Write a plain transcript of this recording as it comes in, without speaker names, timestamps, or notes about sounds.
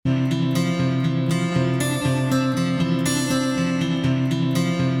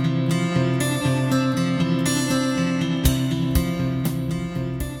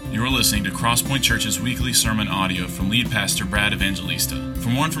Crosspoint Church's weekly sermon audio from lead pastor Brad Evangelista. For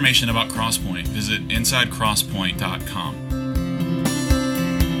more information about Crosspoint, visit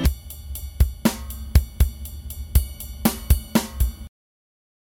insidecrosspoint.com.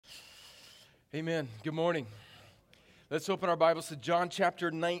 Amen. Good morning. Let's open our Bibles to John chapter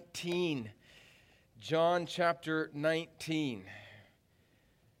 19. John chapter 19.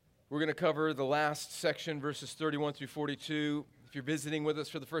 We're going to cover the last section, verses 31 through 42. If you're visiting with us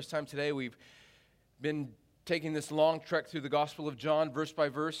for the first time today, we've been taking this long trek through the Gospel of John, verse by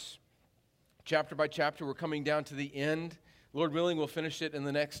verse, chapter by chapter. We're coming down to the end. Lord willing, we'll finish it in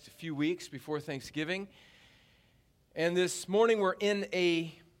the next few weeks before Thanksgiving. And this morning we're in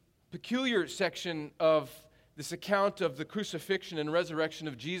a peculiar section of this account of the crucifixion and resurrection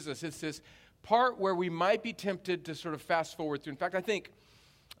of Jesus. It's this part where we might be tempted to sort of fast forward through. In fact, I think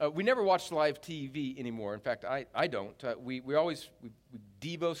we never watch live TV anymore. In fact, I don't. We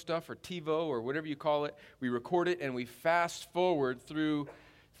Devo stuff or TiVo or whatever you call it. We record it and we fast forward through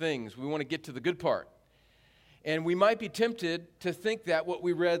things. We want to get to the good part. And we might be tempted to think that what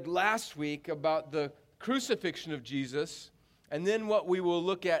we read last week about the crucifixion of Jesus and then what we will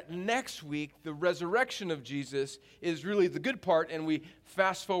look at next week, the resurrection of Jesus, is really the good part, and we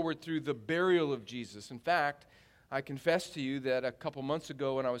fast forward through the burial of Jesus. In fact, I confess to you that a couple months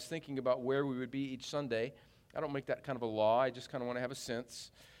ago when I was thinking about where we would be each Sunday, I don't make that kind of a law, I just kind of want to have a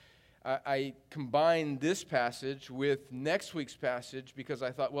sense. I combined this passage with next week's passage because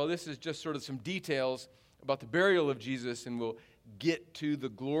I thought, well, this is just sort of some details about the burial of Jesus, and we'll get to the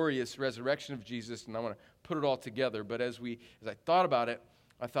glorious resurrection of Jesus, and I want to put it all together. But as I thought about it,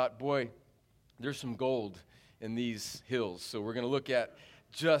 I thought, boy, there's some gold in these hills. So we're going to look at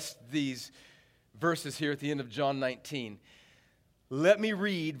just these verses here at the end of John 19. Let me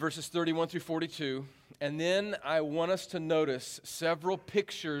read verses 31 through 42, and then I want us to notice several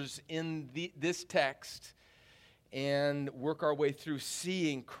pictures in this text and work our way through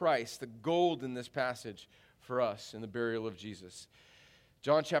seeing Christ, the gold in this passage for us in the burial of Jesus.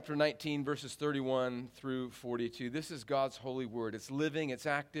 John chapter 19, verses 31 through 42. This is God's holy word. It's living, it's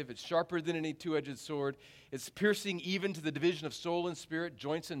active, it's sharper than any two-edged sword. It's piercing even to the division of soul and spirit,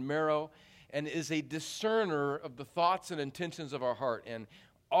 joints and marrow, and is a discerner of the thoughts and intentions of our heart. And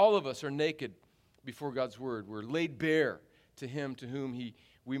all of us are naked before God's word. We're laid bare to him to whom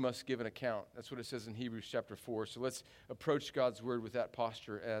we must give an account. That's what it says in Hebrews chapter 4. So let's approach God's word with that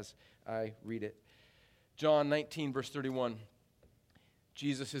posture as I read it. John 19, verse 31.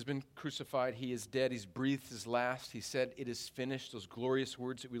 Jesus has been crucified. He is dead. He's breathed his last. He said, "It is finished," those glorious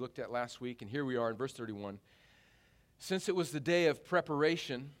words that we looked at last week. And here we are in verse 31. Since it was the day of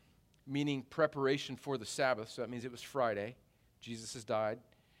preparation, meaning preparation for the Sabbath, so that means it was Friday, Jesus has died,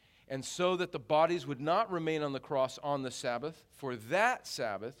 and so that the bodies would not remain on the cross on the Sabbath, for that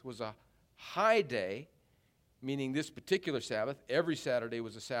Sabbath was a high day, meaning this particular Sabbath. Every Saturday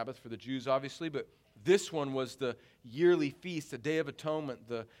was a Sabbath for the Jews, obviously, but this one was the yearly feast, the Day of Atonement,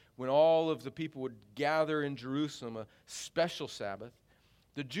 when all of the people would gather in Jerusalem, a special Sabbath.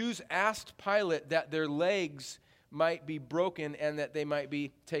 The Jews asked Pilate that their legs might be broken and that they might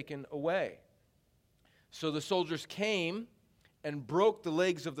be taken away. So the soldiers came and broke the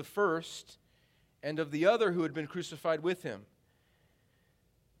legs of the first and of the other who had been crucified with him.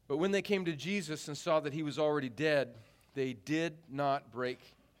 But when they came to Jesus and saw that he was already dead, they did not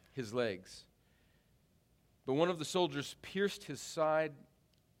break his legs. But one of the soldiers pierced his side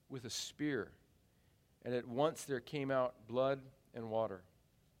with a spear, and at once there came out blood and water.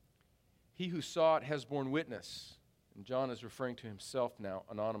 He who saw it has borne witness. And John is referring to himself now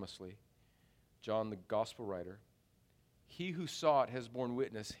anonymously. John, the gospel writer. He who saw it has borne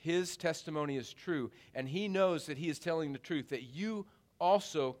witness. His testimony is true, and he knows that he is telling the truth, that you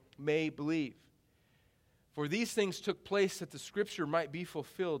also may believe. For these things took place that the scripture might be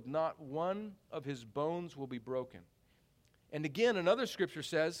fulfilled. Not one of his bones will be broken. And again, another scripture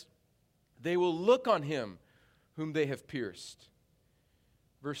says, they will look on him whom they have pierced.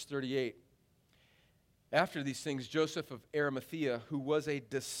 Verse 38. After these things, Joseph of Arimathea, who was a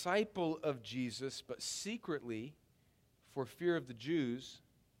disciple of Jesus, but secretly, for fear of the Jews,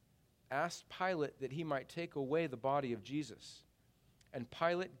 asked Pilate that he might take away the body of Jesus. And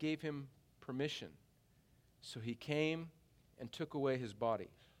Pilate gave him permission. So he came and took away his body.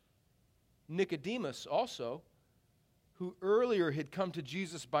 Nicodemus also, who earlier had come to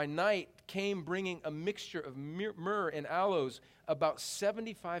Jesus by night, came bringing a mixture of myrrh and aloes, about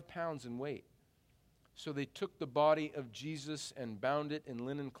 75 pounds in weight. So they took the body of Jesus and bound it in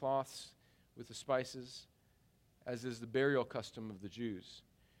linen cloths with the spices, as is the burial custom of the Jews.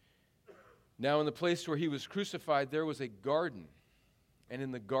 Now in the place where he was crucified, there was a garden, and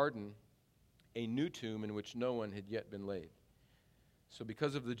in the garden a new tomb in which no one had yet been laid. So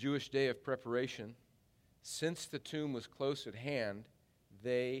because of the Jewish day of preparation, since the tomb was close at hand,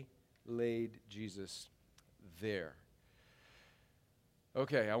 they laid Jesus there.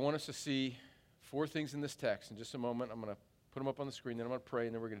 Okay, I want us to see 4 things in this text. In just a moment, I'm going to put them up on the screen, then I'm going to pray,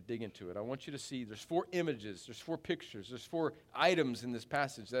 and then we're going to dig into it. I want you to see there's 4 images, there's 4 pictures, there's 4 items in this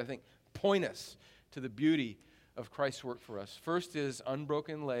passage that I think point us to the beauty of Christ's work for us. First is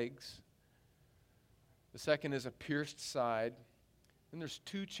unbroken legs. The second is a pierced side. Then there's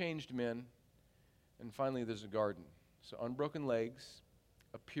 2 changed men. And finally, there's a garden. So unbroken legs,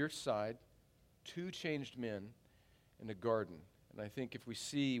 a pierced side, 2 changed men, and a garden. And I think if we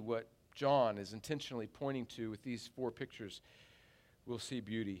see what John is intentionally pointing to with these 4 pictures, we'll see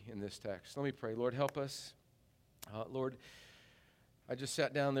beauty in this text. Let me pray. Lord, help us. Lord, I just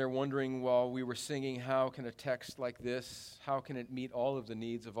sat down there wondering while we were singing, how can a text like this, how can it meet all of the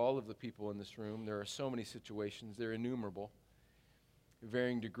needs of all of the people in this room? There are so many situations. They're innumerable.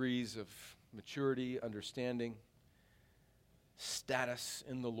 Varying degrees of maturity, understanding, status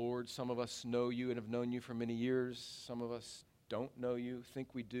in the Lord. Some of us know you and have known you for many years. Some of us don't know you, think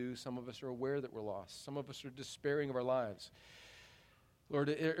we do. Some of us are aware that we're lost. Some of us are despairing of our lives. Lord,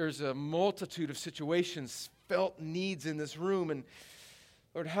 there's a multitude of situations, felt needs in this room. And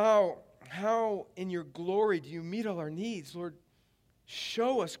Lord, how in your glory do you meet all our needs? Lord,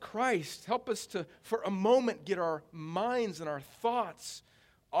 show us Christ. Help us to, for a moment, get our minds and our thoughts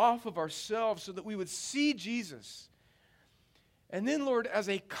off of ourselves so that we would see Jesus. And then, Lord, as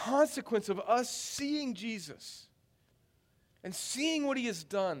a consequence of us seeing Jesus and seeing what he has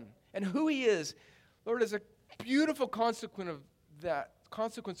done and who he is, Lord, as a beautiful consequence of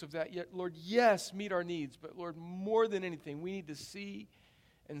that, yet, Lord, yes, meet our needs, but Lord, more than anything, we need to see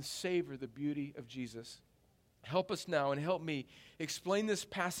and savor the beauty of Jesus. Help us now and help me explain this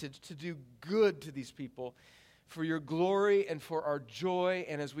passage to do good to these people for your glory and for our joy.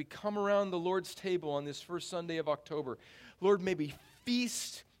 And as we come around the Lord's table on this first Sunday of October, Lord, may we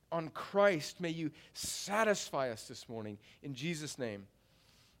feast on Christ. May you satisfy us this morning. In Jesus' name,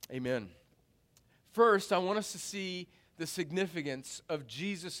 amen. First, I want us to see the significance of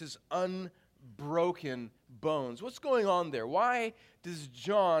Jesus' unbroken bones. What's going on there? Why does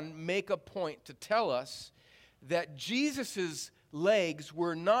John make a point to tell us that Jesus' legs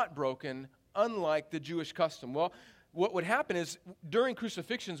were not broken, unlike the Jewish custom? Well, what would happen is during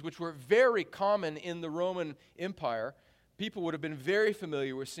crucifixions, which were very common in the Roman Empire, people would have been very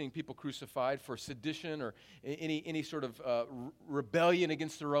familiar with seeing people crucified for sedition or any sort of rebellion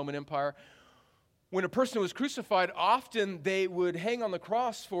against the Roman Empire. When a person was crucified, often they would hang on the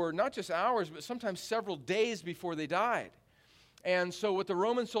cross for not just hours, but sometimes several days before they died. And so what the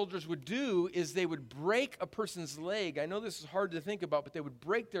Roman soldiers would do is they would break a person's leg. I know this is hard to think about, but they would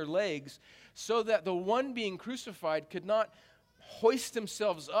break their legs so that the one being crucified could not hoist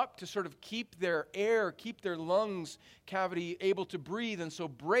themselves up to sort of keep their air, keep their lungs cavity able to breathe. And so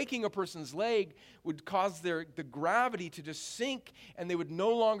breaking a person's leg would cause the gravity to just sink, and they would no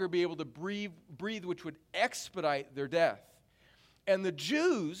longer be able to breathe, which would expedite their death. And the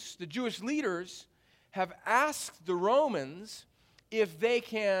Jews, the Jewish leaders, have asked the Romans if they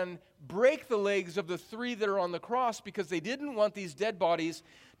can break the legs of the 3 that are on the cross, because they didn't want these dead bodies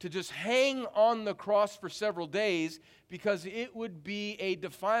to just hang on the cross for several days, because it would be a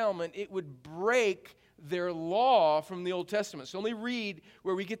defilement. It would break their law from the Old Testament. So let me read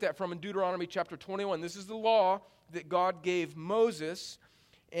where we get that from in Deuteronomy chapter 21. This is the law that God gave Moses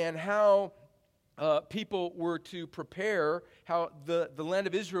and how people were to prepare, how the land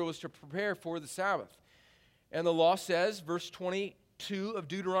of Israel was to prepare for the Sabbath. And the law says, verse 22 of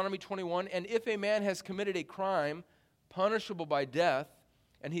Deuteronomy 21, "And if a man has committed a crime punishable by death,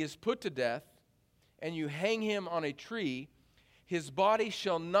 and he is put to death, and you hang him on a tree, his body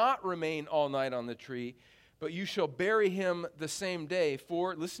shall not remain all night on the tree, but you shall bury him the same day.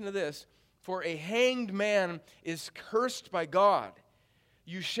 For," listen to this, "for a hanged man is cursed by God.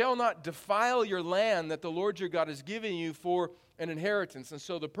 You shall not defile your land that the Lord your God has given you for an inheritance." And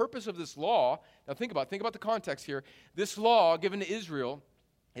so the purpose of this law, now think about the context here. This law given to Israel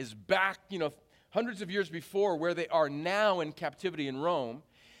is back, hundreds of years before where they are now in captivity in Rome.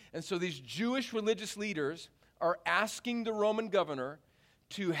 And so these Jewish religious leaders are asking the Roman governor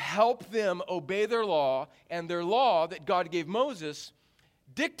to help them obey their law, and their law that God gave Moses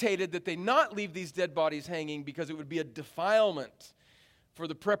dictated that they not leave these dead bodies hanging because it would be a defilement for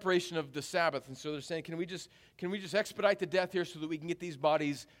the preparation of the Sabbath. And so they're saying, can we just expedite the death here so that we can get these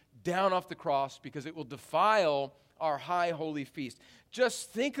bodies down off the cross, because it will defile our high holy feast.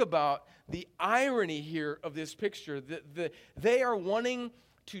 Just think about the irony here of this picture. They are wanting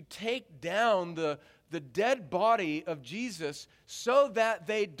to take down the dead body of Jesus so that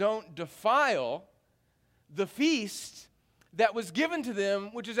they don't defile the feast that was given to them,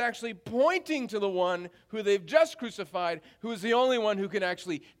 which is actually pointing to the one who they've just crucified, who is the only one who can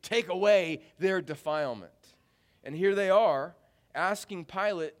actually take away their defilement. And here they are asking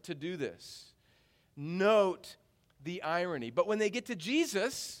Pilate to do this. Note the irony. But when they get to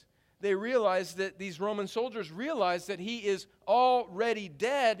Jesus, they realize that these Roman soldiers realize that he is already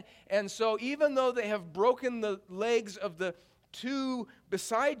dead. And so even though they have broken the legs of the two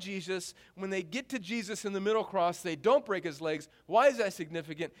beside Jesus, when they get to Jesus in the middle cross, they don't break his legs. Why is that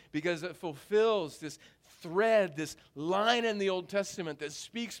significant? Because it fulfills this thread, this line in the Old Testament that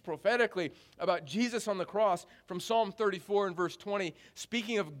speaks prophetically about Jesus on the cross from Psalm 34 and verse 20,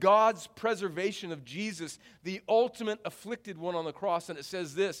 speaking of God's preservation of Jesus, the ultimate afflicted one on the cross. And it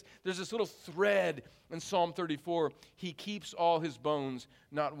says this, there's this little thread in Psalm 34, he keeps all his bones,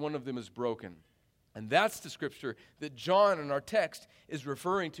 not one of them is broken. And that's the scripture that John in our text is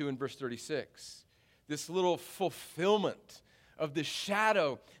referring to in verse 36. This little fulfillment of the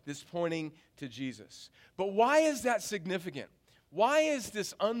shadow that's pointing to Jesus. But why is that significant? Why is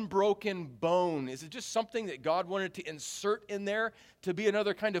this unbroken bone? Is it just something that God wanted to insert in there to be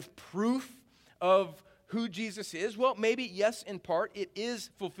another kind of proof of who Jesus is? Well, maybe, yes, in part. It is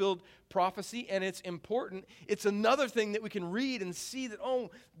fulfilled prophecy, and it's important. It's another thing that we can read and see that,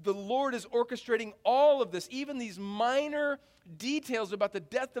 the Lord is orchestrating all of this, even these minor details about the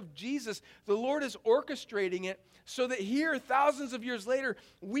death of Jesus. The Lord is orchestrating it so that here, thousands of years later,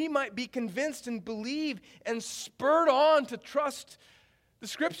 we might be convinced and believe and spurred on to trust the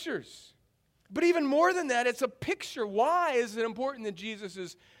Scriptures. But even more than that, it's a picture. Why is it important that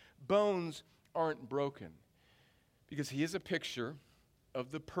Jesus' bones aren't broken? Because he is a picture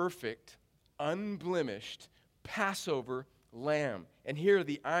of the perfect, unblemished Passover lamb. And here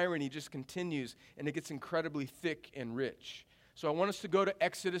the irony just continues, and it gets incredibly thick and rich. So I want us to go to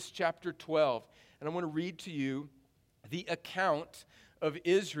Exodus chapter 12, and I want to read to you the account of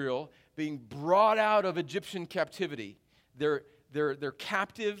Israel being brought out of Egyptian captivity. They're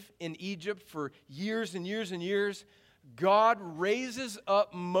captive in Egypt for years and years and years. God raises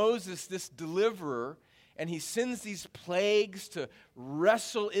up Moses, this deliverer, and he sends these plagues to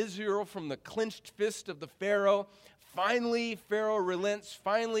wrestle Israel from the clenched fist of the Pharaoh. Finally, Pharaoh relents.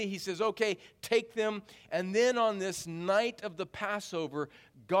 Finally, he says, okay, take them. And then on this night of the Passover,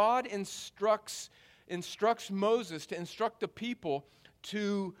 God instructs Moses to instruct the people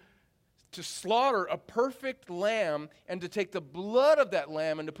to slaughter a perfect lamb and to take the blood of that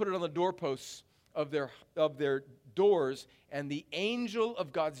lamb and to put it on the doorposts of their doors, and the angel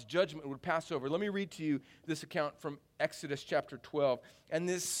of God's judgment would pass over. Let me read to you this account from Exodus chapter 12. And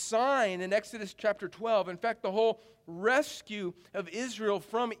this sign in Exodus chapter 12, in fact, the whole rescue of Israel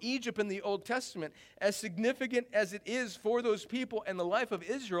from Egypt in the Old Testament, as significant as it is for those people and the life of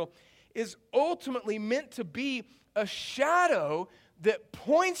Israel, is ultimately meant to be a shadow that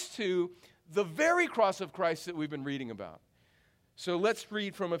points to the very cross of Christ that we've been reading about. So let's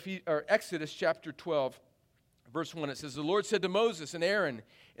read from Exodus chapter 12, verse 1. It says, the Lord said to Moses and Aaron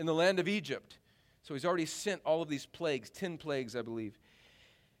in the land of Egypt. So he's already sent all of these plagues, 10 plagues, I believe.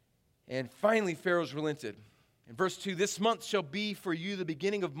 And finally, Pharaoh's relented. In verse 2, this month shall be for you the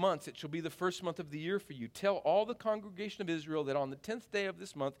beginning of months. It shall be the first month of the year for you. Tell all the congregation of Israel that on the 10th day of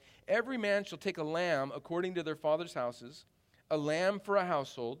this month, every man shall take a lamb according to their father's houses, a lamb for a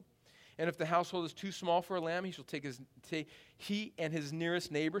household. And if the household is too small for a lamb, he and his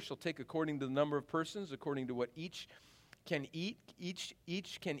nearest neighbor shall take according to the number of persons, according to what each can eat. Each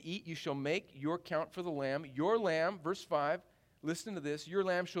can eat. You shall make your count for the lamb. Your lamb, verse 5, listen to this, your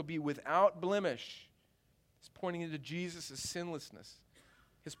lamb shall be without blemish. It's pointing into Jesus' sinlessness,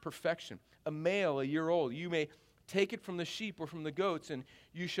 his perfection. A male, a year old. You may take it from the sheep or from the goats, and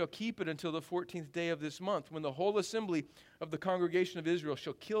you shall keep it until the 14th day of this month, when the whole assembly of the congregation of Israel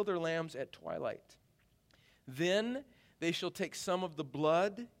shall kill their lambs at twilight. Then they shall take some of the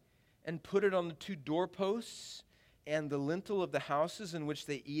blood and put it on the two doorposts and the lintel of the houses in which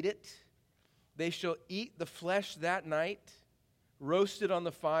they eat it. They shall eat the flesh that night, roasted on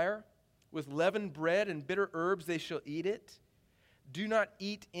the fire. With leavened bread and bitter herbs they shall eat it. Do not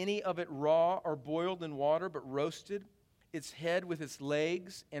eat any of it raw or boiled in water, but roasted, its head with its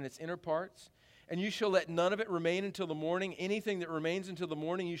legs and its inner parts. And you shall let none of it remain until the morning. Anything that remains until the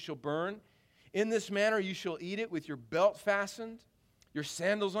morning you shall burn. In this manner you shall eat it with your belt fastened, your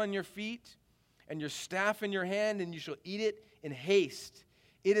sandals on your feet, and your staff in your hand, and you shall eat it in haste.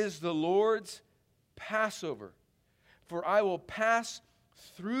 It is the Lord's Passover. For I will pass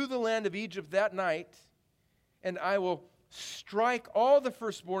through the land of Egypt that night, and I will strike all the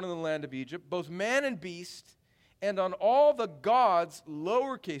firstborn in the land of Egypt, both man and beast, and on all the gods,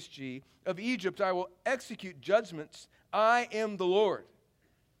 lowercase g, of Egypt I will execute judgments. I am the Lord.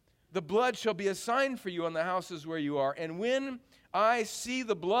 The blood shall be a sign for you on the houses where you are. And when I see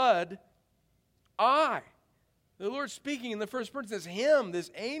the blood, the Lord speaking in the first person, says him, this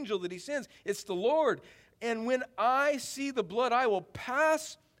angel that he sends, it's the Lord. And when I see the blood, I will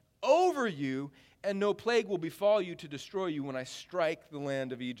pass over you, and no plague will befall you to destroy you when I strike the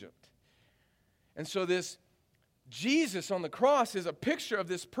land of Egypt. And so this Jesus on the cross is a picture of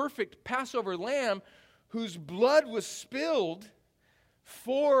this perfect Passover lamb whose blood was spilled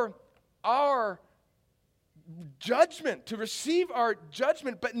for our judgment, to receive our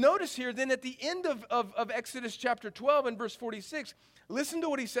judgment. But notice here, then at the end of Exodus chapter 12 and verse 46, listen to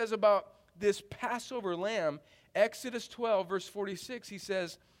what he says about this Passover lamb. Exodus 12, verse 46, he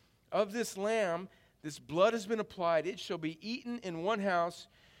says, of this lamb, this blood has been applied. It shall be eaten in one house.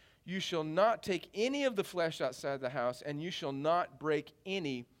 You shall not take any of the flesh outside the house, and you shall not break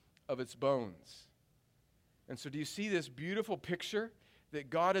any of its bones. And so do you see this beautiful picture that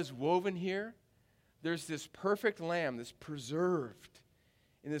God has woven here? There's this perfect lamb that's preserved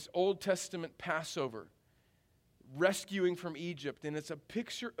in this Old Testament Passover, rescuing from Egypt. And it's a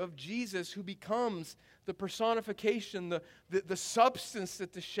picture of Jesus who becomes the personification, the substance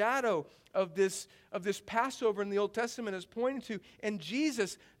that the shadow of this Passover in the Old Testament is pointing to. And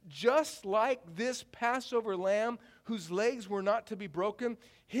Jesus, just like this Passover lamb whose legs were not to be broken,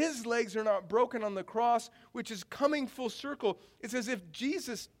 his legs are not broken on the cross, which is coming full circle. It's as if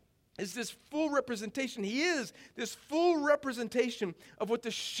Jesus is this full representation. He is this full representation of what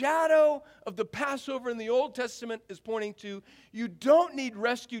the shadow of the Passover in the Old Testament is pointing to. You don't need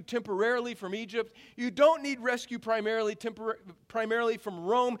rescue temporarily from Egypt. You don't need rescue primarily from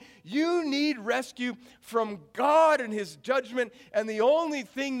Rome. You need rescue from God and his judgment, and the only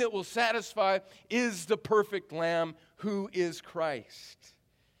thing that will satisfy is the perfect Lamb who is Christ.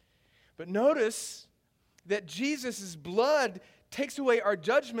 But notice that Jesus' blood takes away our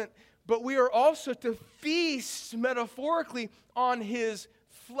judgment, but we are also to feast metaphorically on his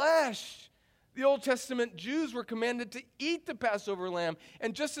flesh. The Old Testament Jews were commanded to eat the Passover lamb.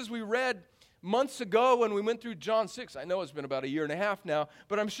 And just as we read months ago when we went through John 6, I know it's been about a year and a half now,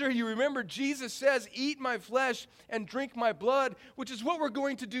 but I'm sure you remember Jesus says, eat my flesh and drink my blood, which is what we're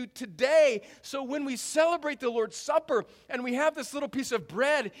going to do today. So when we celebrate the Lord's Supper and we have this little piece of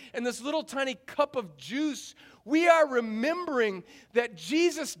bread and this little tiny cup of juice, we are remembering that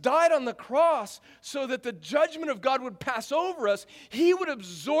Jesus died on the cross so that the judgment of God would pass over us. He would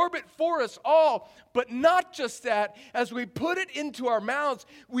absorb it for us all. But not just that, as we put it into our mouths,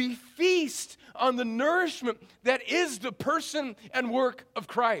 we feast on the nourishment that is the person and work of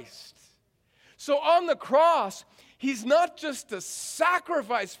Christ. So on the cross, he's not just a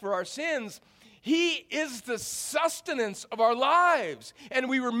sacrifice for our sins, he is the sustenance of our lives. And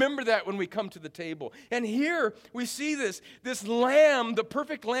we remember that when we come to the table. And here we see this lamb, the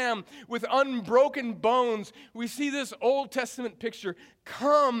perfect lamb with unbroken bones. We see this Old Testament picture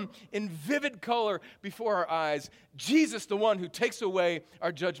come in vivid color before our eyes. Jesus, the one who takes away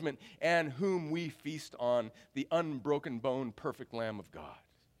our judgment and whom we feast on, the unbroken bone, perfect Lamb of God.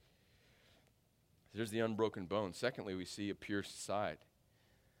 There's the unbroken bone. Secondly, we see a pierced side.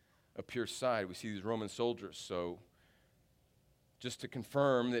 A pierced side. We see these Roman soldiers. So just to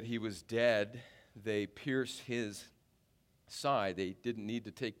confirm that he was dead, they pierced his side. They didn't need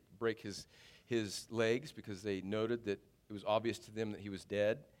to break his legs because they noted that it was obvious to them that he was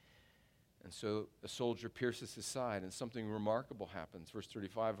dead. And so a soldier pierces his side, and something remarkable happens. Verse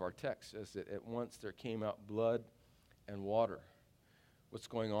 35 of our text says that at once there came out blood and water. What's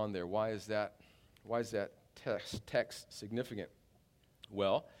going on there? Why is that text significant?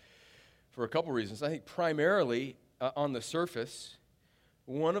 Well, for a couple reasons. I think primarily on the surface,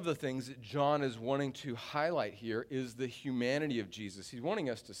 one of the things that John is wanting to highlight here is the humanity of Jesus. He's wanting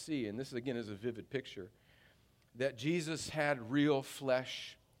us to see, and this again is a vivid picture, that Jesus had real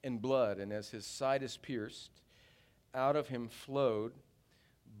flesh and blood, and as his side is pierced, out of him flowed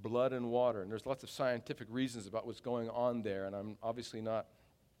blood and water. And there's lots of scientific reasons about what's going on there, and I'm obviously not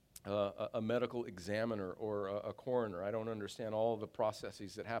a medical examiner or a coroner. I don't understand all of the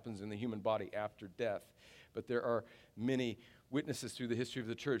processes that happens in the human body after death. But there are many witnesses through the history of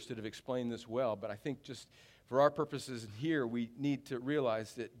the church that have explained this well. But I think just for our purposes here, we need to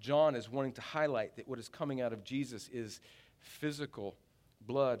realize that John is wanting to highlight that what is coming out of Jesus is physical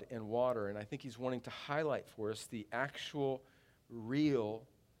blood and water. And I think he's wanting to highlight for us the actual, real,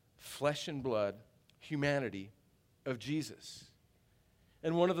 flesh and blood humanity of Jesus.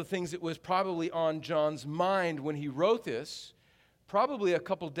 And one of the things that was probably on John's mind when he wrote this, probably a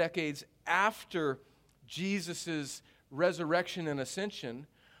couple decades after Jesus' resurrection and ascension,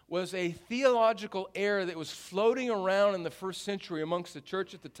 was a theological error that was floating around in the first century amongst the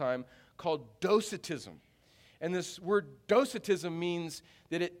church at the time called Docetism. And this word Docetism means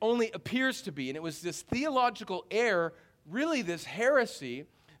that it only appears to be. And it was this theological error, really this heresy,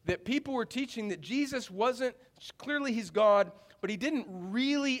 that people were teaching that Jesus wasn't, clearly he's God, but he didn't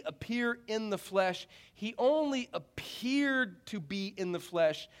really appear in the flesh. He only appeared to be in the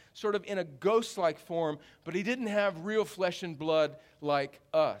flesh, sort of in a ghost-like form, but he didn't have real flesh and blood like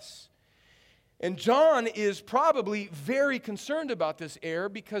us. And John is probably very concerned about this error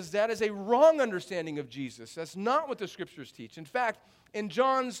because that is a wrong understanding of Jesus. That's not what the Scriptures teach. In fact, in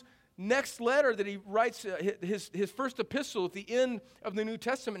John's next letter that he writes, his first epistle at the end of the New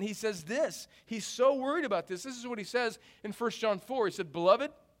Testament, he says this. He's so worried about this. This is what he says in 1 John 4. He said, "Beloved,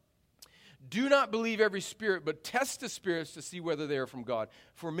 do not believe every spirit, but test the spirits to see whether they are from God.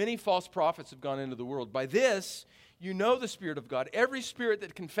 For many false prophets have gone into the world. By this, you know the Spirit of God. Every spirit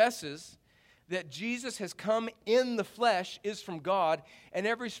that confesses that Jesus has come in the flesh is from God, and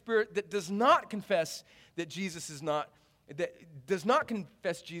every spirit that does not confess that Jesus is not, that does not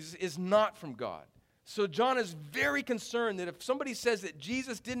confess Jesus is not from God." So John is very concerned that if somebody says that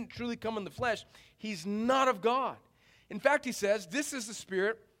Jesus didn't truly come in the flesh, he's not of God. In fact, he says, this is the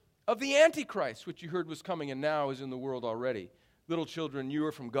spirit of the Antichrist, which you heard was coming and now is in the world already. Little children, you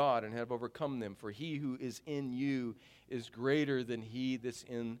are from God and have overcome them, for he who is in you is greater than he that's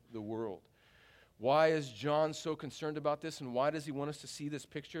in the world. Why is John so concerned about this, and why does he want us to see this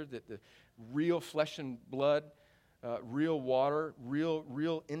picture that the real flesh and blood, real water,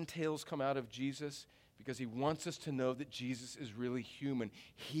 real entails come out of Jesus? Because he wants us to know that Jesus is really human.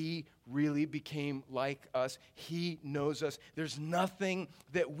 He really became like us. He knows us. There's nothing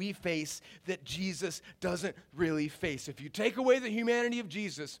that we face that Jesus doesn't really face. If you take away the humanity of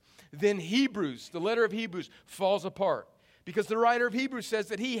Jesus, then Hebrews, the letter of Hebrews, falls apart. Because the writer of Hebrews says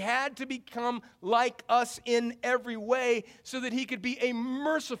that he had to become like us in every way so that he could be a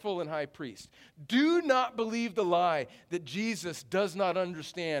merciful and high priest. Do not believe the lie that Jesus does not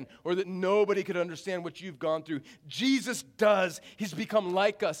understand or that nobody could understand what you've gone through. Jesus does. He's become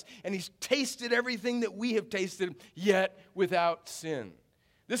like us, and he's tasted everything that we have tasted, yet without sin.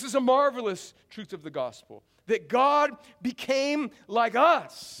 This is a marvelous truth of the gospel, that God became like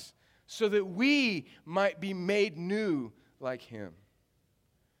us so that we might be made new like him.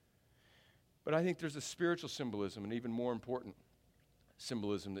 But I think there's a spiritual symbolism, and even more important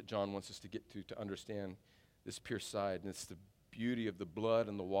symbolism that John wants us to get to understand this pierced side, and it's the beauty of the blood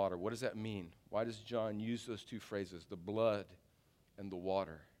and the water. What does that mean? Why does John use those two phrases, the blood and the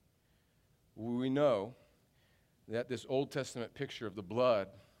water? We know that this Old Testament picture of the blood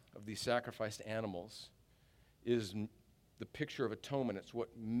of these sacrificed animals is the picture of atonement. It's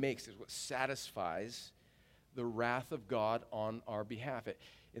what satisfies the wrath of God on our behalf.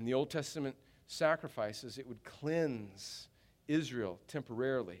 In the Old Testament sacrifices, it would cleanse Israel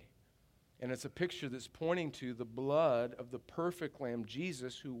temporarily. And it's a picture that's pointing to the blood of the perfect Lamb,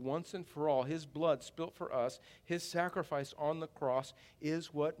 Jesus, who once and for all, his blood spilt for us, his sacrifice on the cross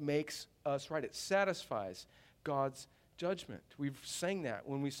is what makes us right. It satisfies God's judgment. We've sang that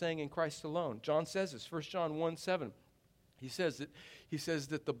when we sang In Christ Alone. John says this, 1 John 1:7. He says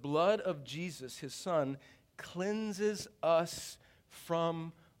that the blood of Jesus, his son, cleanses us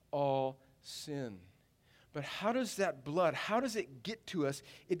from all sin. But how does that blood, how does it get to us?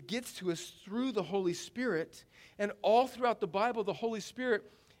 It gets to us through the Holy Spirit. And all throughout the Bible, the Holy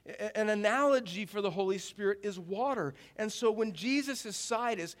Spirit, an analogy for the Holy Spirit is water. And so when Jesus'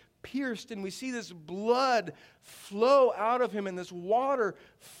 side is pierced and we see this blood flow out of him and this water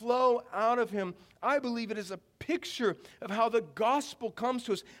flow out of him, I believe it is a picture of how the gospel comes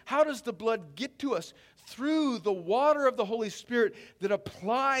to us. How does the blood get to us? Through the water of the Holy Spirit that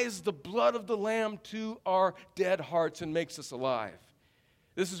applies the blood of the Lamb to our dead hearts and makes us alive.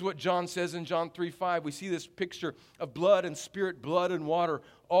 This is what John says in John 3:5. We see this picture of blood and spirit, blood and water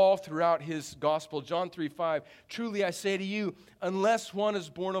all throughout his gospel. John 3:5, truly I say to you, unless one is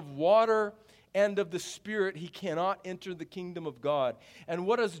born of water and of the Spirit, he cannot enter the kingdom of God. And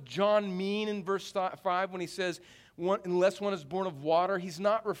what does John mean in verse 5 when he says, unless one is born of water? He's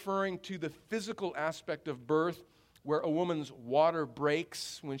not referring to the physical aspect of birth, where a woman's water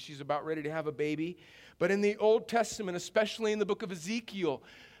breaks when she's about ready to have a baby. But in the Old Testament, especially in the book of Ezekiel,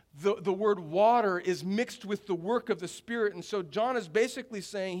 the word water is mixed with the work of the Spirit. And so John is basically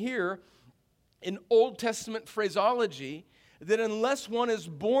saying here, in Old Testament phraseology, that unless one is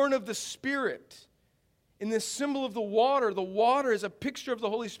born of the Spirit, In this symbol of the water is a picture of the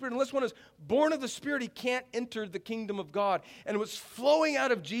Holy Spirit. Unless one is born of the Spirit, he can't enter the kingdom of God. And what's flowing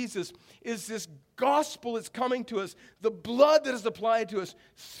out of Jesus is this gospel that's coming to us, the blood that is applied to us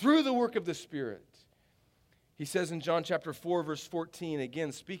through the work of the Spirit. He says in John chapter 4, verse 14,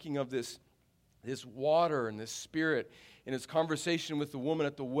 again, speaking of this water and this Spirit, in his conversation with the woman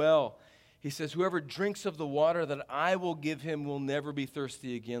at the well, he says, whoever drinks of the water that I will give him will never be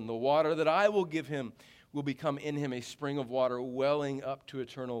thirsty again. The water that I will give him will become in him a spring of water welling up to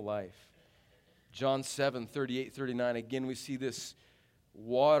eternal life. John 7, 38, 39, again we see this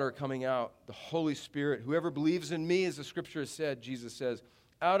water coming out, the Holy Spirit. Whoever believes in me, as the scripture has said, Jesus says,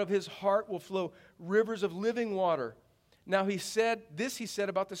 out of his heart will flow rivers of living water. Now he said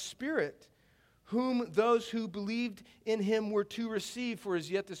about the Spirit, whom those who believed in him were to receive, for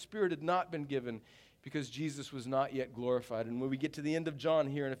as yet the Spirit had not been given, because Jesus was not yet glorified. And when we get to the end of John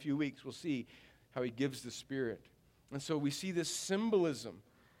here in a few weeks, we'll see how he gives the Spirit. And so we see this symbolism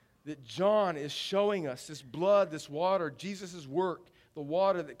that John is showing us, this blood, this water, Jesus' work, the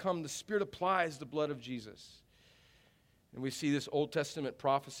water that comes, the Spirit applies the blood of Jesus. And we see this Old Testament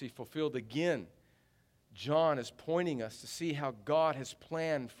prophecy fulfilled again. John is pointing us to see how God has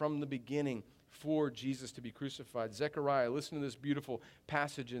planned from the beginning for Jesus to be crucified. Zechariah, listen to this beautiful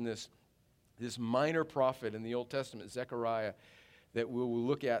passage in this minor prophet in the Old Testament, Zechariah, that we'll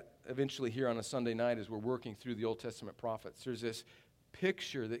look at eventually here on a Sunday night as we're working through the Old Testament prophets. There's this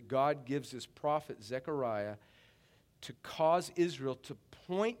picture that God gives his prophet Zechariah to cause Israel to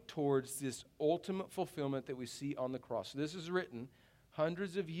point towards this ultimate fulfillment that we see on the cross. So this is written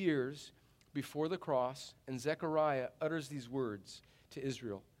hundreds of years before the cross, and Zechariah utters these words to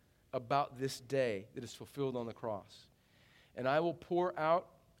Israel about this day that is fulfilled on the cross. And I will pour out,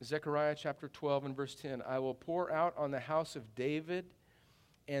 Zechariah chapter 12 and verse 10, I will pour out on the house of David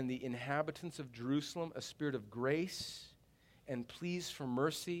and the inhabitants of Jerusalem a spirit of grace and pleas for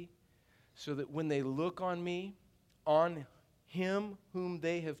mercy, so that when they look on me, on him whom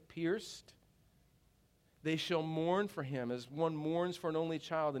they have pierced, they shall mourn for him as one mourns for an only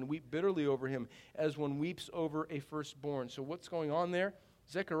child, and weep bitterly over him as one weeps over a firstborn. So what's going on there?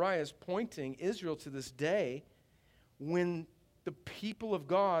 Zechariah is pointing Israel to this day when the people of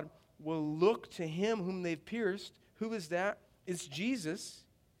God will look to him whom they've pierced. Who is that? It's Jesus.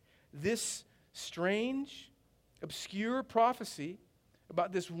 This strange, obscure prophecy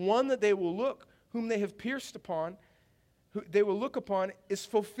about this one that they will look, whom they have pierced upon, who they will look upon, is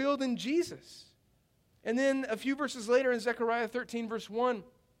fulfilled in Jesus. And then a few verses later in Zechariah 13, verse 1,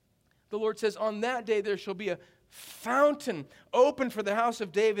 the Lord says, on that day there shall be a fountain open for the house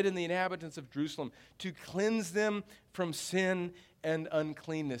of David and the inhabitants of Jerusalem to cleanse them from sin and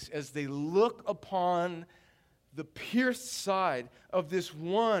uncleanness. As they look upon the pierced side of this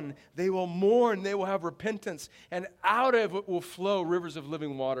one, they will mourn, they will have repentance, and out of it will flow rivers of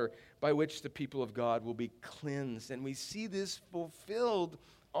living water by which the people of God will be cleansed. And we see this fulfilled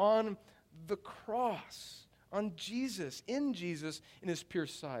on the cross, on Jesus, in his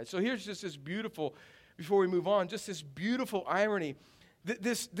pierced side. So here's just this beautiful, before we move on, just this beautiful irony.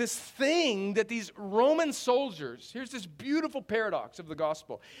 This thing that these Roman soldiers, here's this beautiful paradox of the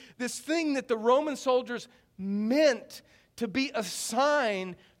gospel. This thing that the Roman soldiers meant to be a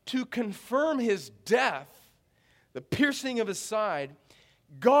sign to confirm his death, the piercing of his side,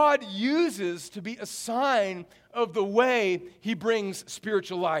 God uses to be a sign of the way he brings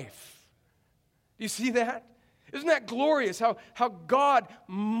spiritual life. Do you see that? Isn't that glorious how God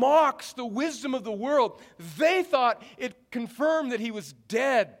mocks the wisdom of the world? They thought it confirmed that he was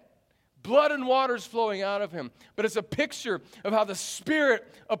dead. Blood and waters flowing out of him. But it's a picture of how the Spirit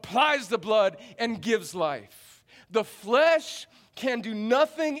applies the blood and gives life. The flesh can do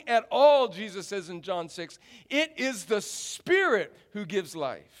nothing at all, Jesus says in John 6. It is the Spirit who gives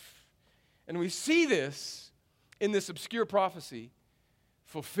life. And we see this in this obscure prophecy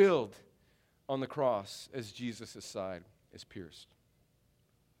fulfilled on the cross as Jesus' side is pierced.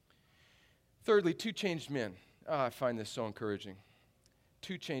 Thirdly, two changed men. I find this so encouraging.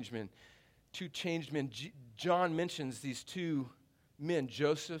 Two changed men. John mentions these two men,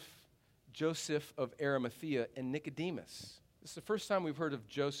 Joseph of Arimathea, and Nicodemus. This is the first time we've heard of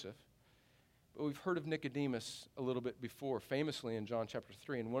Joseph, but we've heard of Nicodemus a little bit before, famously in John chapter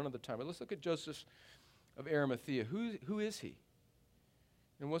 3 and one other time. But let's look at Joseph of Arimathea. Who is he?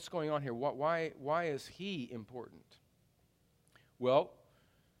 And what's going on here? Why is he important? Well,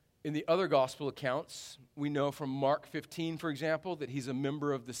 in the other gospel accounts, we know from Mark 15, for example, that he's a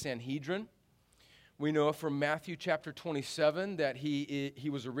member of the Sanhedrin. We know from Matthew chapter 27 that he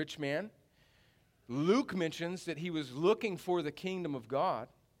was a rich man. Luke mentions that he was looking for the kingdom of God.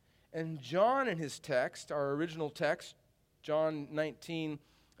 And John in his text, our original text, John 19,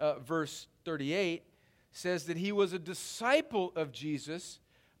 verse 38, says that he was a disciple of Jesus,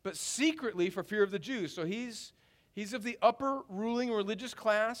 but secretly for fear of the Jews. So he's of the upper ruling religious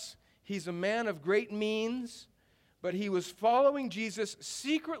class. He's a man of great means, but he was following Jesus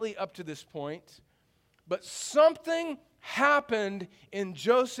secretly up to this point. But something happened in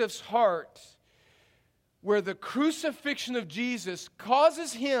Joseph's heart where the crucifixion of Jesus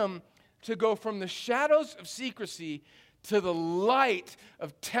causes him to go from the shadows of secrecy to the light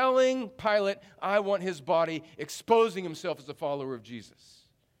of telling Pilate, I want his body, exposing himself as a follower of Jesus.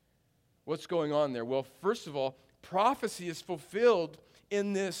 What's going on there? Well, first of all, prophecy is fulfilled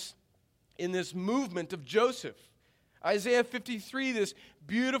in this movement of Joseph. Isaiah 53, this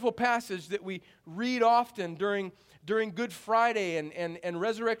beautiful passage that we read often during Good Friday and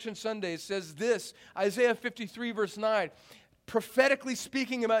Resurrection Sunday, says this, Isaiah 53, verse 9, prophetically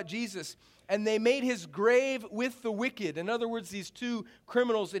speaking about Jesus, and they made his grave with the wicked. In other words, these two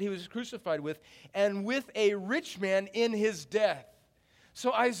criminals that he was crucified with, and with a rich man in his death.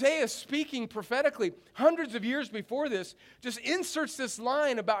 So Isaiah, speaking prophetically hundreds of years before this, just inserts this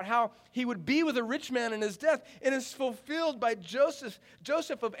line about how he would be with a rich man in his death, and is fulfilled by Joseph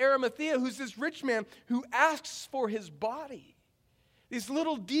of Arimathea, who's this rich man who asks for his body. These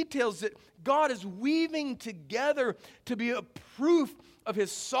little details that God is weaving together to be a proof of his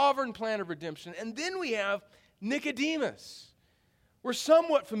sovereign plan of redemption. And then we have Nicodemus. We're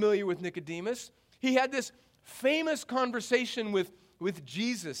somewhat familiar with Nicodemus. He had this famous conversation with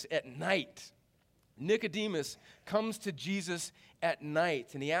Jesus at night. Nicodemus comes to Jesus at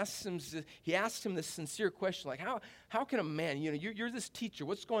night, and he asks him this sincere question, like, how can a man, you're this teacher,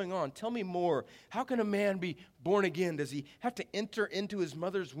 what's going on? Tell me more. How can a man be born again? Does he have to enter into his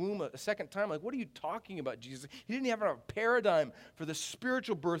mother's womb a second time? Like, what are you talking about, Jesus? He didn't have a paradigm for the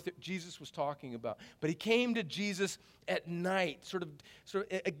spiritual birth that Jesus was talking about. But he came to Jesus at night. Sort of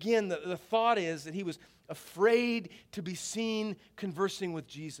again, the thought is that he was afraid to be seen conversing with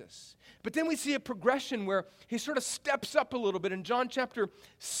Jesus. But then we see a progression where he sort of steps up a little bit. In John chapter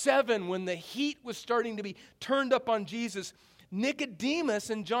 7, when the heat was starting to be turned up on Jesus, Nicodemus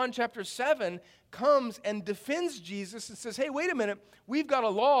in John chapter 7 comes and defends Jesus and says, hey, wait a minute, we've got a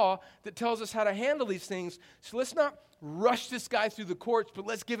law that tells us how to handle these things, so let's not rush this guy through the courts, but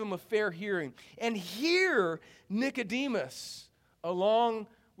let's give him a fair hearing. And here, Nicodemus, along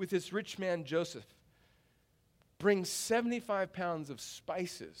with this rich man Joseph, brings 75 pounds of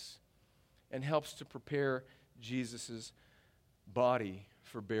spices and helps to prepare Jesus' body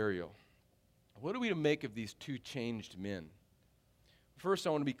for burial. What are we to make of these two changed men? First, I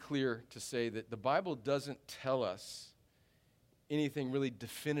want to be clear to say that the Bible doesn't tell us anything really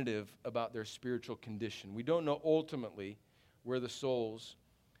definitive about their spiritual condition. We don't know ultimately where the souls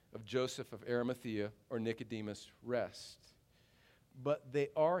of Joseph of Arimathea or Nicodemus rest. But they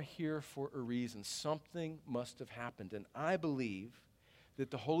are here for a reason. Something must have happened. And I believe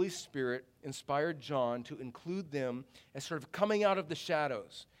that the Holy Spirit inspired John to include them as sort of coming out of the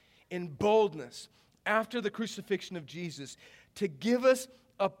shadows in boldness after the crucifixion of Jesus to give us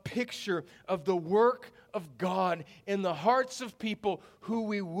a picture of the work of God in the hearts of people who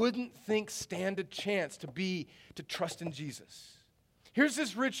we wouldn't think stand a chance to trust in Jesus. Here's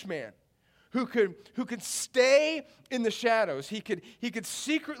this rich man who could stay in the shadows. He could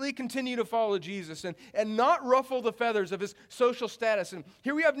secretly continue to follow Jesus and not ruffle the feathers of his social status. And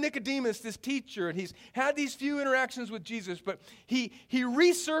here we have Nicodemus, this teacher, and he's had these few interactions with Jesus, but he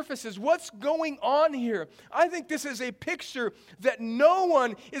resurfaces. What's going on here? I think this is a picture that no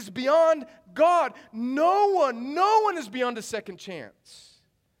one is beyond God. No one is beyond a second chance.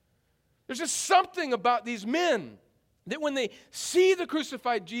 There's just something about these men that when they see the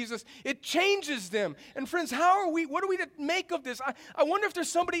crucified Jesus, it changes them. And friends, what are we to make of this? I wonder if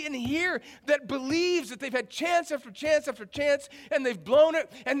there's somebody in here that believes that they've had chance after chance after chance, and they've blown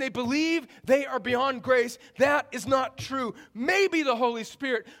it, and they believe they are beyond grace. That is not true. Maybe the Holy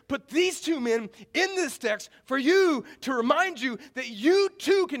Spirit put these two men in this text for you to remind you that you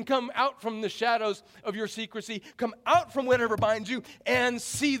too can come out from the shadows of your secrecy, come out from whatever binds you, and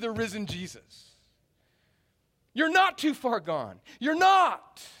see the risen Jesus. You're not too far gone. You're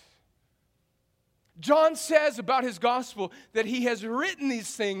not. John says about his gospel that he has written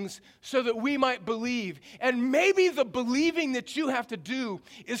these things so that we might believe. And maybe the believing that you have to do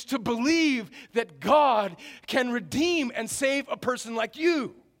is to believe that God can redeem and save a person like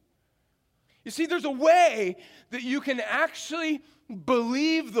you. You see, there's a way that you can actually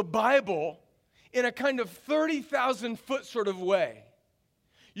believe the Bible in a kind of 30,000-foot sort of way.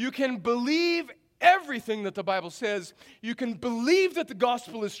 You can believe everything that the Bible says. You can believe that the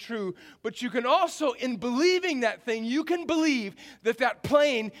gospel is true, but you can also, in believing that thing, you can believe that that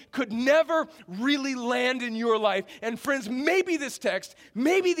plane could never really land in your life. And friends, maybe this text,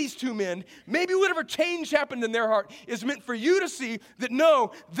 maybe these two men, maybe whatever change happened in their heart is meant for you to see that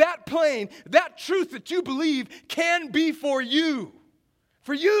no, that plane, that truth that you believe can be for you.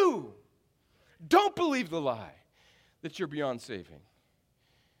 For you. Don't believe the lie that you're beyond saving.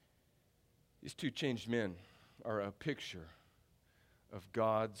 These two changed men are a picture of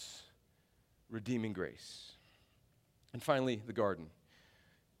God's redeeming grace. And finally, the garden.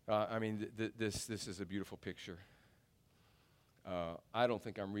 This is a beautiful picture. I don't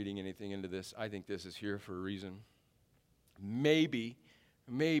think I'm reading anything into this. I think this is here for a reason. Maybe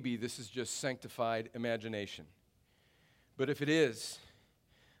this is just sanctified imagination. But if it is,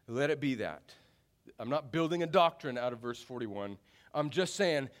 let it be that. I'm not building a doctrine out of verse 41. I'm just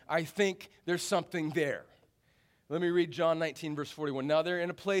saying, I think there's something there. Let me read John 19, verse 41. Now there, in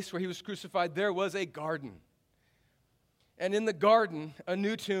a place where he was crucified, there was a garden. And in the garden, a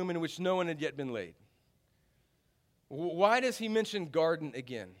new tomb in which no one had yet been laid. Why does he mention garden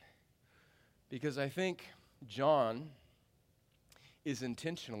again? Because I think John is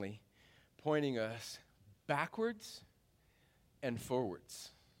intentionally pointing us backwards and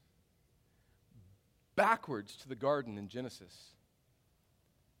forwards. Backwards to the garden in Genesis,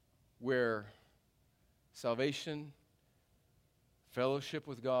 where salvation, fellowship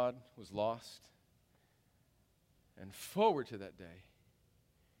with God was lost, and forward to that day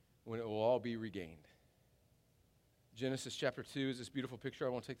when it will all be regained. Genesis chapter 2 is this beautiful picture. I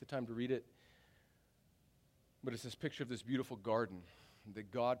won't take the time to read it, but it's this picture of this beautiful garden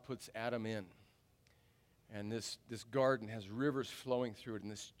that God puts Adam in. And this garden has rivers flowing through it, and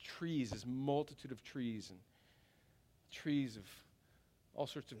this multitude of trees, and trees of all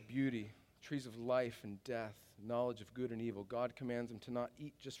sorts of beauty, trees of life and death, knowledge of good and evil. God commands them to not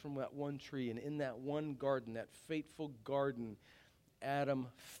eat just from that one tree. And in that one garden, that fateful garden, Adam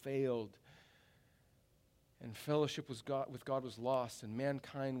failed. And fellowship with God was lost, and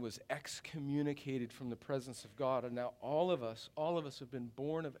mankind was excommunicated from the presence of God. And now all of us have been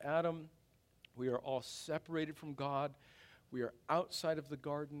born of Adam. We are all separated from God. We are outside of the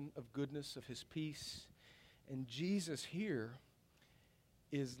garden of goodness, of his peace. And Jesus here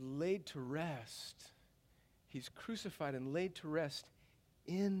is laid to rest. He's crucified and laid to rest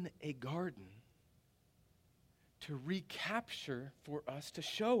in a garden to recapture for us, to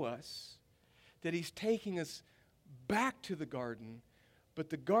show us that he's taking us back to the garden. But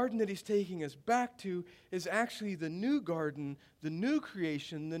the garden that he's taking us back to is actually the new garden, the new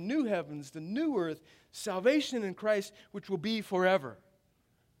creation, the new heavens, the new earth, salvation in Christ, which will be forever.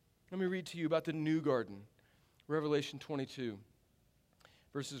 Let me read to you about the new garden. Revelation 22,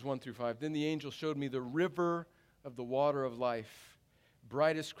 verses 1 through 5. Then the angel showed me the river of the water of life,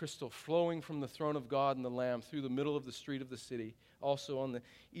 bright as crystal, flowing from the throne of God and the Lamb through the middle of the street of the city. Also on the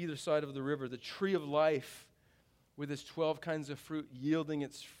either side of the river, the tree of life, with its 12 kinds of fruit, yielding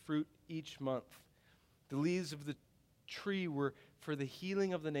its fruit each month. The leaves of the tree were for the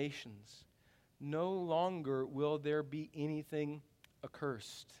healing of the nations. No longer will there be anything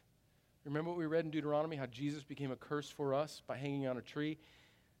accursed. Remember what we read in Deuteronomy, how Jesus became a curse for us by hanging on a tree?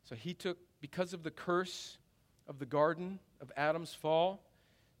 So he took, because of the curse of the garden of Adam's fall,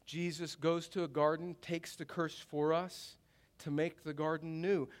 Jesus goes to a garden, takes the curse for us to make the garden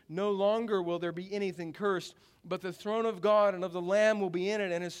new. No longer will there be anything cursed, but the throne of God and of the Lamb will be in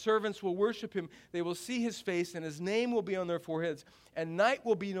it, and his servants will worship him. They will see his face, and his name will be on their foreheads. And night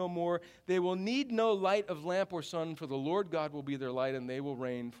will be no more. They will need no light of lamp or sun, for the Lord God will be their light, and they will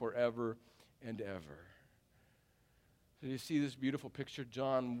reign forever and ever. So you see this beautiful picture.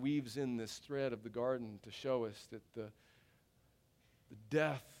 John weaves in this thread of the garden to show us that the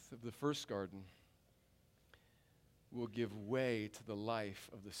death of the first garden will give way to the life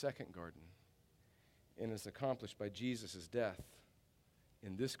of the second garden, and is accomplished by Jesus' death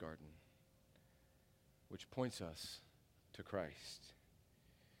in this garden, which points us to Christ.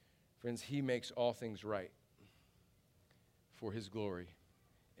 Friends, he makes all things right for his glory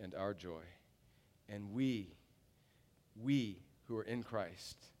and our joy. And we who are in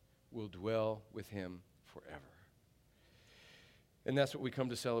Christ will dwell with him forever. And that's what we come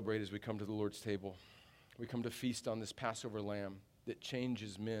to celebrate as we come to the Lord's table. We come to feast on this Passover lamb that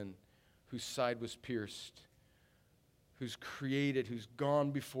changes men, whose side was pierced, who's created, who's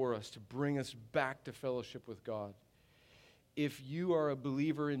gone before us to bring us back to fellowship with God. If you are a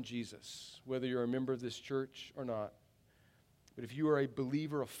believer in Jesus, whether you're a member of this church or not, but if you are a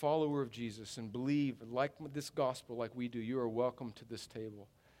believer, a follower of Jesus, and believe like this gospel like we do, you are welcome to this table.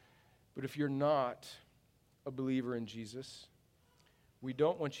 But if you're not a believer in Jesus, we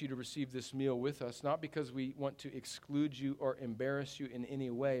don't want you to receive this meal with us, not because we want to exclude you or embarrass you in any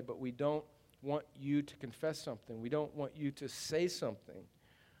way, but we don't want you to confess something. We don't want you to say something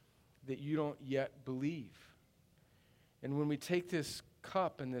that you don't yet believe. And when we take this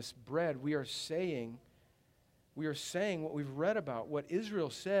cup and this bread, we are saying what we've read about, what Israel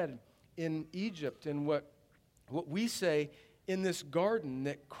said in Egypt, and what we say in this garden,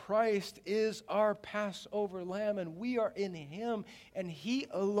 that Christ is our Passover lamb, and we are in him, and he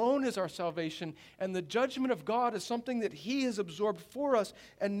alone is our salvation, and the judgment of God is something that he has absorbed for us,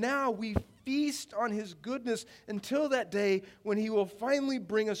 and now we feast on his goodness until that day when he will finally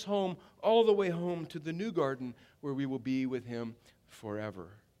bring us home, all the way home to the new garden where we will be with him forever.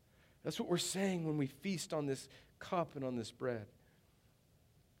 That's what we're saying when we feast on this cup and on this bread.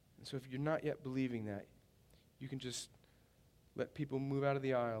 And so if you're not yet believing that, you can just let people move out of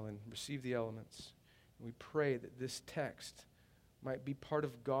the aisle and receive the elements. And we pray that this text might be part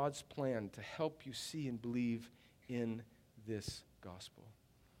of God's plan to help you see and believe in this gospel.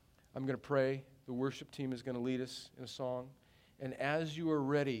 I'm going to pray. The worship team is going to lead us in a song. And as you are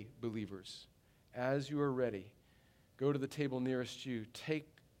ready, believers, as you are ready, go to the table nearest you, take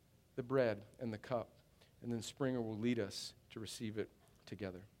the bread and the cup, and then Springer will lead us to receive it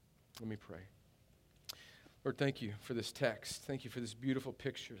together. Let me pray. Lord, thank you for this text. Thank you for this beautiful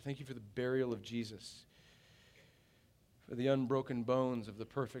picture. Thank you for the burial of Jesus, for the unbroken bones of the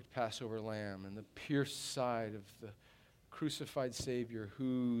perfect Passover lamb and the pierced side of the crucified Savior,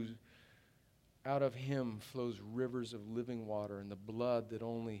 who out of him flows rivers of living water, and the blood that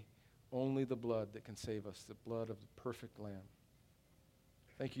only the blood that can save us, the blood of the perfect lamb.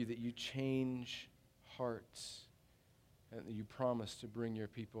 Thank you that you change hearts and that you promise to bring your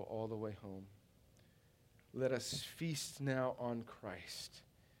people all the way home. Let us feast now on Christ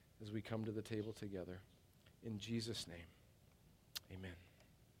as we come to the table together. In Jesus' name, amen.